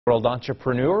World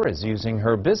entrepreneur is using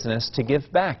her business to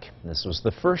give back. This was the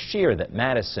first year that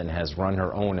Madison has run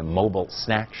her own mobile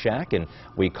snack shack, and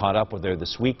we caught up with her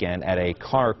this weekend at a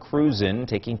car cruise-in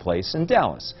taking place in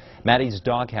Dallas. Maddy's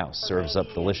Doghouse serves up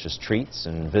delicious treats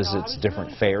and visits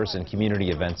different fairs and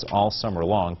community events all summer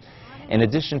long. In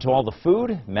addition to all the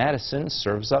food, Madison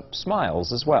serves up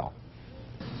smiles as well.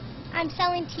 I'm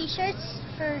selling t-shirts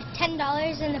for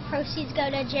 $10 and the proceeds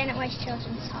go to Janet Weiss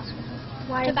Children's Hospital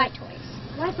to buy toys.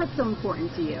 Why is that so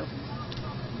important to you?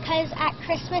 Because at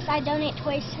Christmas I donate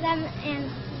toys to them, and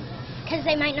because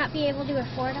they might not be able to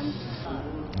afford them.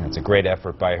 It's a great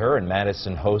effort by her, and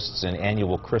Madison hosts an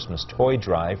annual Christmas toy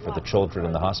drive for the children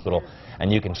in the hospital.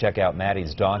 And you can check out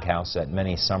Maddy's Doghouse at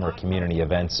many summer community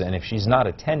events. And if she's not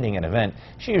attending an event,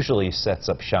 she usually sets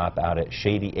up shop out at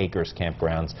Shady Acres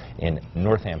Campgrounds in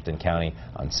Northampton County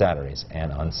on Saturdays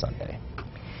and on Sunday.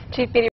 Chief